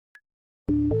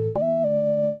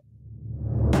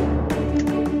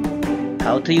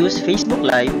How to use Facebook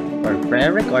Live for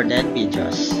pre-recorded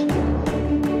videos.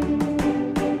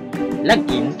 Log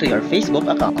in to your Facebook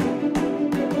account.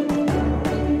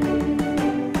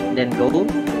 Then go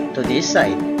to this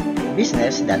site,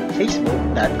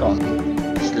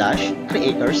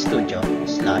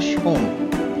 business.facebook.com/creatorstudio/home.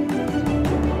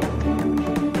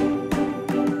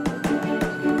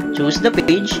 Choose the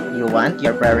page you want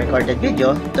your pre-recorded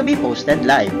video to be posted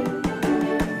live.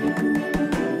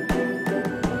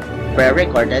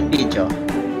 Pre-recorded video.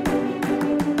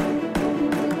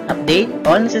 Update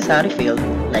all necessary fields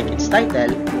like its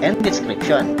title and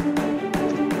description.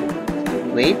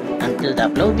 Wait until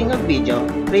the uploading of video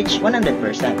reach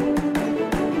 100%.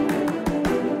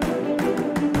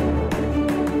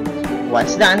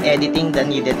 Once done editing the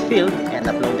needed field and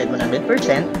uploaded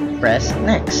 100%, press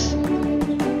Next.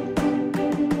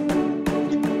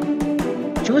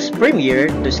 Choose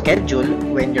Premiere to schedule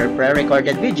when your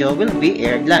pre-recorded video will be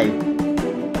aired live.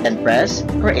 Then press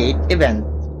Create Event.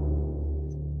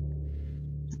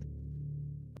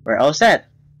 We're all set.